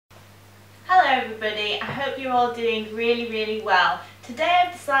everybody, I hope you're all doing really well. Today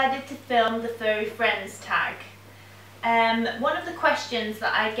I've decided to film the Furry Friends tag. One of the questions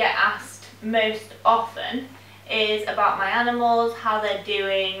that I get asked most often is about my animals, how they're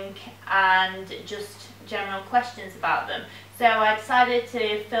doing, and just general questions about them. So I decided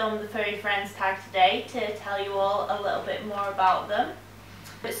to film the Furry Friends tag today to tell you all a little bit more about them.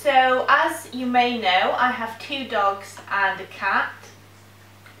 So as you may know, I have 2 dogs and a cat.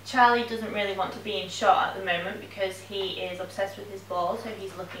 Charlie doesn't really want to be in shot at the moment because he is obsessed with his ball, so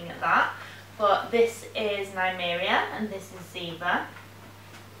he's looking at that. But this is Nymeria and this is Ziva.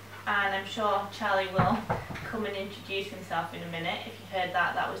 And I'm sure Charlie will come and introduce himself in a minute. If you heard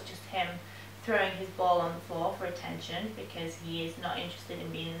that, that was just him throwing his ball on the floor for attention because he is not interested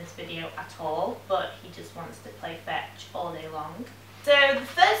in being in this video at all, but he just wants to play fetch all day long. So the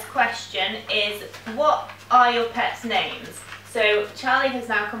first question is, what are your pets' names? So Charlie has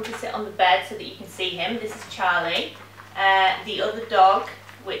now come to sit on the bed so that you can see him. This is Charlie. The other dog,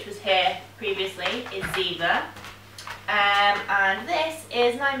 which was here previously, is Ziva. And this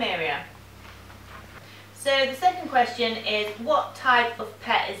is Nymeria. So the second question is, what type of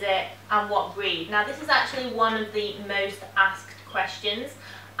pet is it and what breed? Now this is actually one of the most asked questions.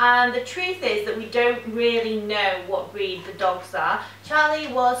 And the truth is that we don't really know what breed the dogs are.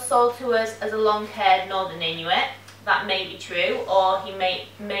 Charlie was sold to us as a long-haired Northern Inuit. That may be true, or he may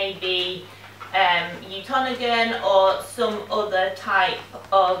be Utonagan or some other type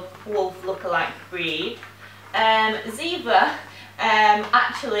of wolf look-alike breed. Ziva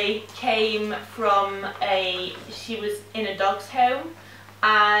actually came from she was in a dog's home,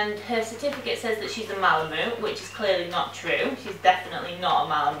 and her certificate says that she's a Malamute, which is clearly not true. She's definitely not a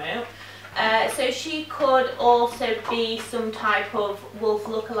Malamute. So she could also be some type of wolf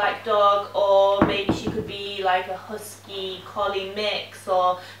look-alike dog, or maybe she could be like a husky collie mix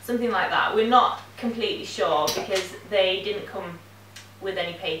or something like that. We're not completely sure because they didn't come with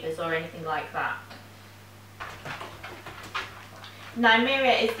any papers or anything like that.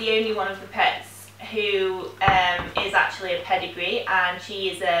 Nymeria is the only one of the pets who is actually a pedigree, and she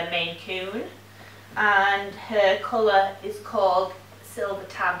is a Maine Coon, and her colour is called silver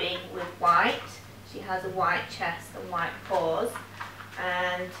tabby with white. She has a white chest and white paws,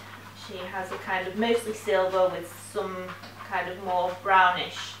 and she has a kind of mostly silver with some kind of more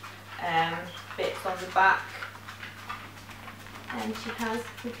brownish bits on the back, and she has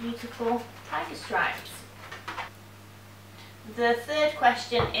the beautiful tiger stripes. The third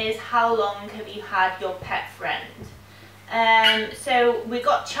question is, how long have you had your pet friend? So we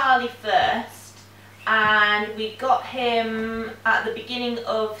got Charlie first, and we got him at the beginning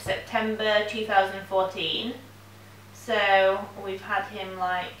of September 2014. So we've had him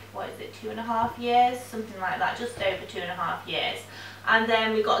like, what is it, 2.5 years? Something like that, just over 2.5 years. And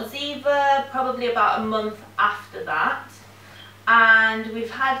then we got Ziva probably about a month after that. And we've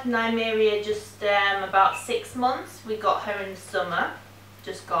had Nymeria just about 6 months. We got her in the summer,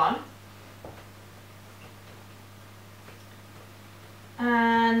 just gone.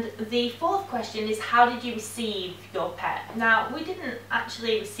 And the fourth question is, how did you receive your pet? Now, we didn't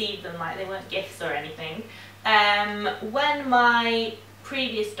actually receive them, like they weren't gifts or anything. When my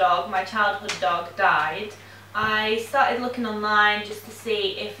previous dog, my childhood dog, died, I started looking online just to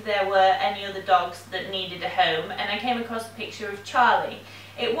see if there were any other dogs that needed a home, and I came across a picture of Charlie.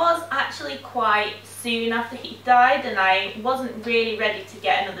 It was actually quite soon after he died, and I wasn't really ready to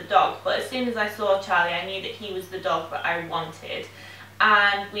get another dog, but as soon as I saw Charlie I knew that he was the dog that I wanted,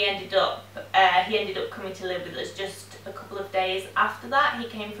 and he ended up coming to live with us just a couple of days after that. He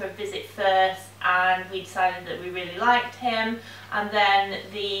came for a visit first, and we decided that we really liked him, and then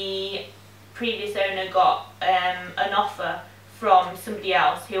the previous owner got an offer from somebody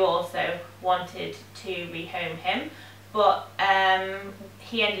else who also wanted to rehome him, but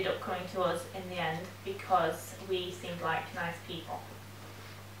he ended up coming to us in the end because we seemed like nice people.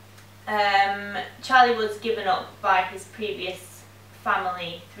 Charlie was given up by his previous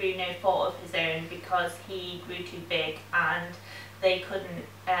family through no fault of his own because he grew too big and they couldn't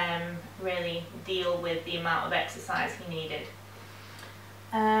really deal with the amount of exercise he needed.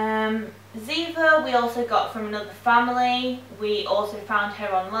 Ziva we also got from another family. We also found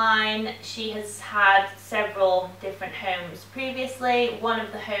her online. She has had several different homes previously. One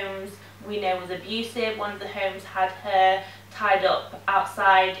of the homes we know was abusive. One of the homes had her tied up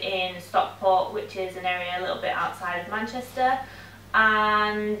outside in Stockport, which is an area a little bit outside of Manchester.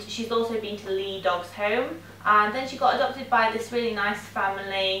 And she's also been to Lee Dog's Home, and then she got adopted by this really nice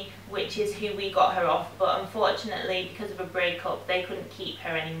family, which is who we got her off, but unfortunately because of a breakup they couldn't keep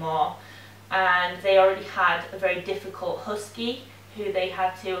her anymore, and they already had a very difficult husky who they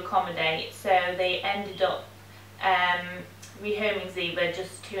had to accommodate, so they ended up rehoming Ziva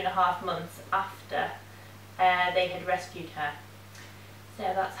just 2.5 months after they had rescued her. So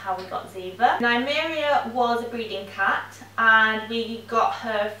that's how we got Ziva. Nymeria was a breeding cat, and we got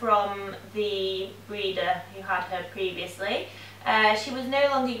her from the breeder who had her previously. She was no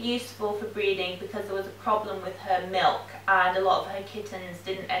longer useful for breeding because there was a problem with her milk, and a lot of her kittens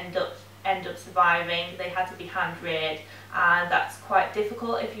didn't end up surviving. They had to be hand reared, and that's quite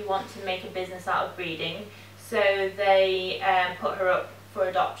difficult if you want to make a business out of breeding. So they put her up for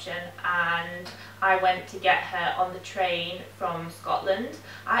adoption, and I went to get her on the train from Scotland.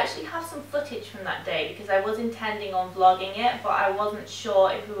 I actually have some footage from that day because I was intending on vlogging it, but I wasn't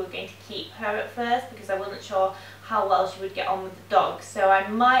sure if we were going to keep her at first because I wasn't sure how well she would get on with the dog. So I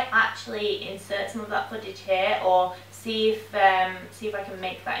might actually insert some of that footage here, or see if I can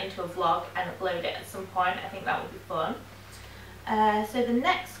make that into a vlog and upload it at some point. I think that would be fun. So the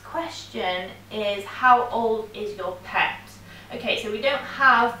next question is, how old is your pet? Okay, so we don't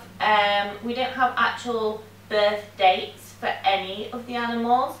have actual birth dates for any of the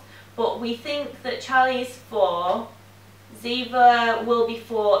animals, but we think that Charlie is 4, Ziva will be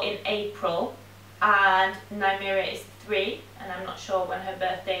 4 in April, and Nymeria is 3, and I'm not sure when her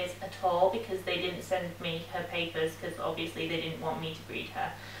birthday is at all because they didn't send me her papers because obviously they didn't want me to breed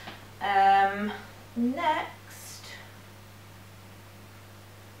her. Next.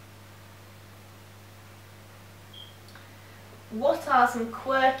 What are some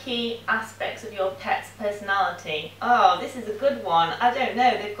quirky aspects of your pet's personality? Oh, this is a good one. I don't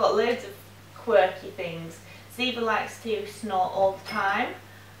know, they've got loads of quirky things. Ziva likes to snort all the time,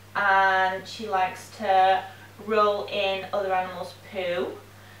 and she likes to roll in other animals' poo,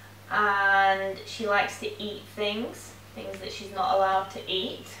 and she likes to eat things that she's not allowed to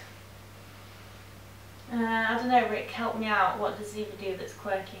eat. I don't know, Rick, help me out. What does Ziva do that's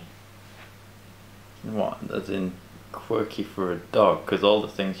quirky? What, as in quirky for a dog? Because all the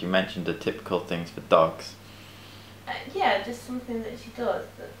things you mentioned are typical things for dogs. Yeah, just something that she does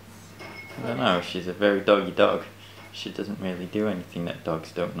that's I don't know, she's a very doggy dog. She doesn't really do anything that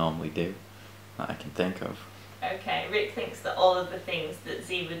dogs don't normally do, that I can think of. Okay, Rick thinks that all of the things that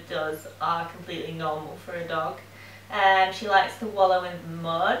Ziva does are completely normal for a dog. She likes to wallow in the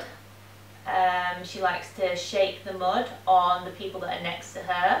mud. She likes to shake the mud on the people that are next to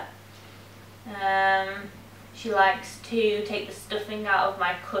her. She likes to take the stuffing out of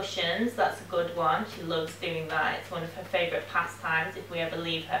my cushions. That's a good one. She loves doing that. It's one of her favourite pastimes if we ever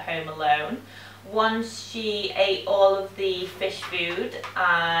leave her home alone. Once she ate all of the fish food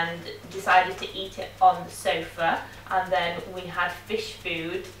and decided to eat it on the sofa, and then we had fish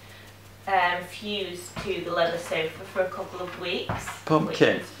food fused to the leather sofa for a couple of weeks.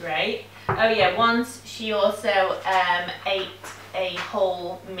 Pumpkin. Which was great. Oh yeah, once she also ate a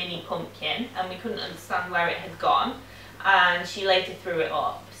whole mini pumpkin, and we couldn't understand where it had gone, and she later threw it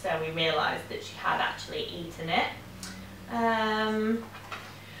up, so we realised that she had actually eaten it.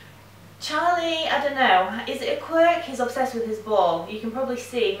 Charlie, I don't know, is it a quirk? He's obsessed with his ball. You can probably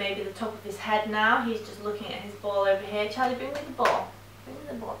see maybe the top of his head now. He's just looking at his ball over here. Charlie, bring me the ball. Bring me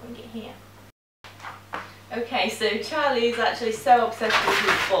the ball, bring it here. Okay, so Charlie's actually so obsessed with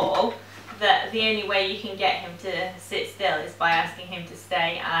his ball that the only way you can get him to sit still is by asking him to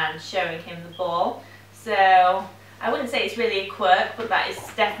stay and showing him the ball. So I wouldn't say it's really a quirk, but that is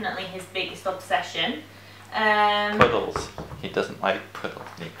definitely his biggest obsession. Puddles. He doesn't like puddles.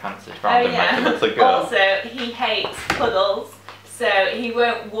 He prances around him like a little girl. Also, he hates puddles, so he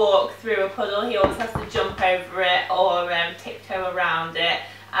won't walk through a puddle. He always has to jump over it or tiptoe around it.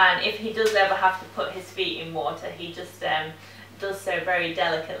 And if he does ever have to put his feet in water, he just does so very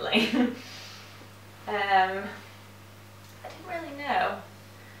delicately. I don't really know.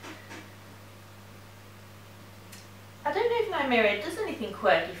 I don't know if Nymeria does anything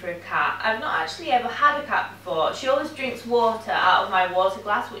quirky for a cat. I've not actually ever had a cat before. She always drinks water out of my water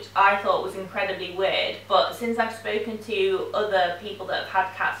glass, which I thought was incredibly weird, but since I've spoken to other people that have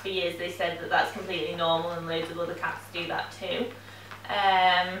had cats for years, they said that that's completely normal and loads of other cats do that too.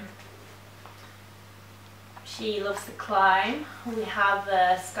 She loves to climb. We have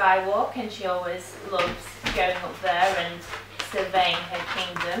a skywalk, and she always loves going up there and surveying her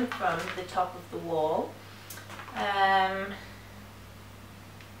kingdom from the top of the wall.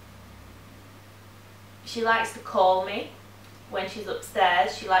 She likes to call me when she's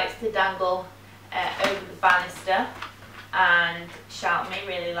upstairs. She likes to dangle over the banister and shout me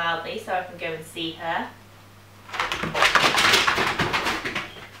really loudly so I can go and see her.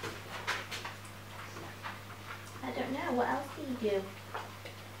 I don't know, what else do you do?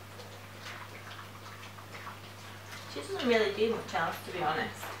 She doesn't really do much else, to be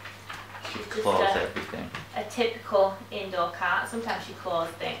honest. She She's claws just everything. a typical indoor cat. Sometimes she claws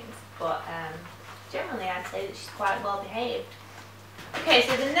things, but generally I'd say that she's quite well behaved. Okay,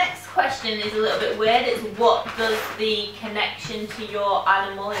 so the next question is a little bit weird. It's what does the connection to your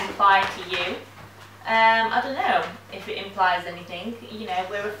animal imply to you? I don't know if it implies anything. You know,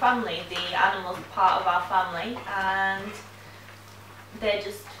 we're a family. The animal's part of our family, and they're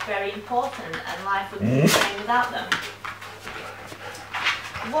just very important, and life wouldn't be the same without them.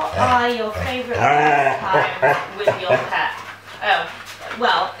 What are your favourite pastimes with your pet? Oh,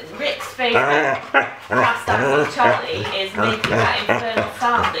 well, Rick's favourite pastime with Charlie is making that infernal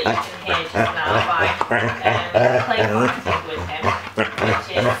sound that you can hear just now by play fighting with him, which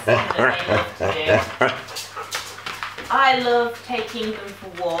is something that they love to do. I love taking them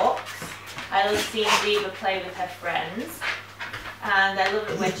for walks. I love seeing Ziva play with her friends. And I love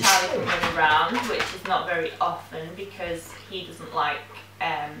it when Charlie can run around, which is not very often because he doesn't like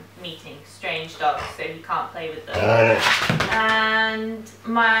meeting strange dogs, so he can't play with them. And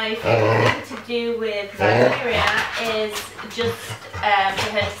my favourite thing to do with Nigeria is just for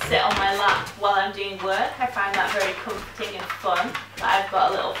her to sit on my lap while I'm doing work. I find that very comforting and fun. I've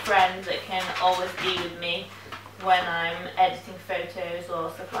got a little friend that can always be with me when I'm editing photos or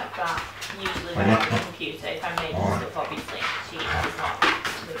stuff like that. Usually when I'm on the computer. If I'm making stuff, obviously, she is not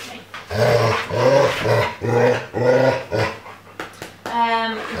with me.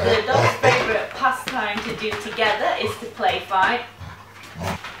 The dog's favourite pastime to do together is to play fight.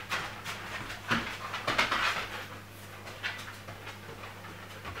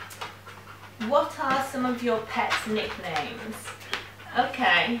 What are some of your pet's nicknames?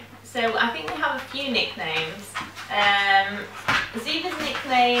 Okay, so I think we have a few nicknames. Ziva's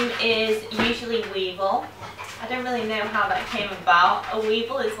nickname is usually Weevil. I don't really know how that came about. A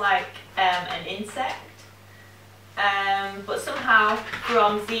weevil is like an insect. But somehow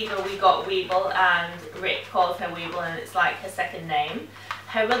from Ziva we got Weevil, and Rick calls her Weevil, and it's like her second name.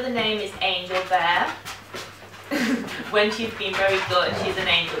 Her other name is Angel Bear. When she's been very good, she's an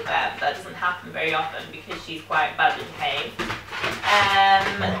Angel Bear, but that doesn't happen very often because she's quite badly behaved.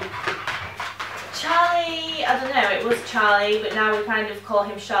 Charlie, I don't know, it was Charlie, but now we kind of call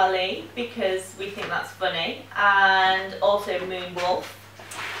him Charlie because we think that's funny. And also Moonwolf.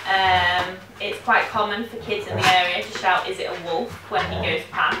 It's quite common for kids in the area to shout, "Is it a wolf?" when he goes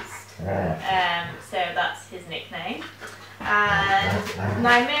past. So that's his nickname. And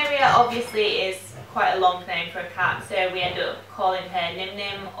Nymeria obviously is quite a long name for a cat, so we end up calling her Nim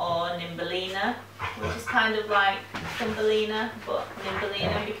Nim or Nimbalina, which is kind of like Thumbelina, but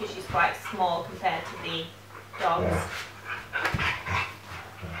Nimbalina because she's quite small compared to the dogs.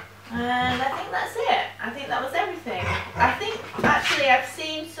 And I think that's it. I think that was everything. I think actually I've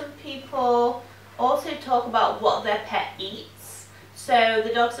seen some people also talk about what their pet eats. So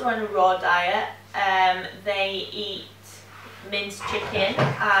the dogs are on a raw diet. They eat minced chicken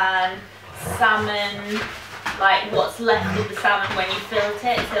and salmon, like what's left of the salmon when you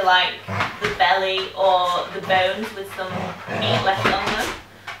fillet it, so like the belly or the bones with some meat left on them,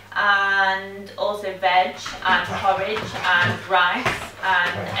 and also veg and porridge and rice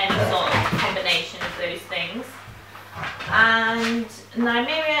and any sort of combination of those things. And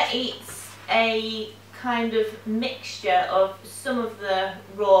Nymeria eats a kind of mixture of some of the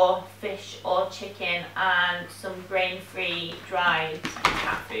raw fish or chicken and some grain-free dried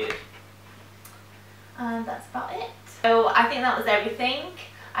cat food. And that's about it. So I think that was everything.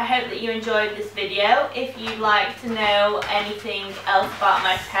 I hope that you enjoyed this video. If you'd like to know anything else about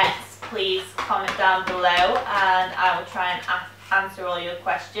my pets, please comment down below and I will try and answer all your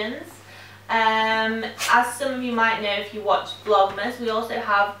questions. As some of you might know if you watch Vlogmas, we also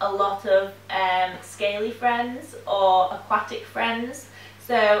have a lot of scaly friends or aquatic friends.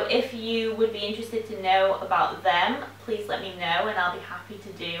 So if you would be interested to know about them, please let me know and I'll be happy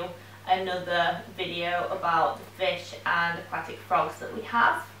to do another video about the fish and aquatic frogs that we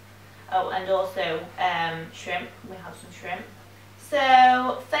have. Oh, and also shrimp. We have some shrimp.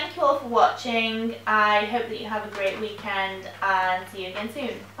 So thank you all for watching. I hope that you have a great weekend and see you again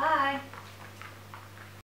soon. Bye!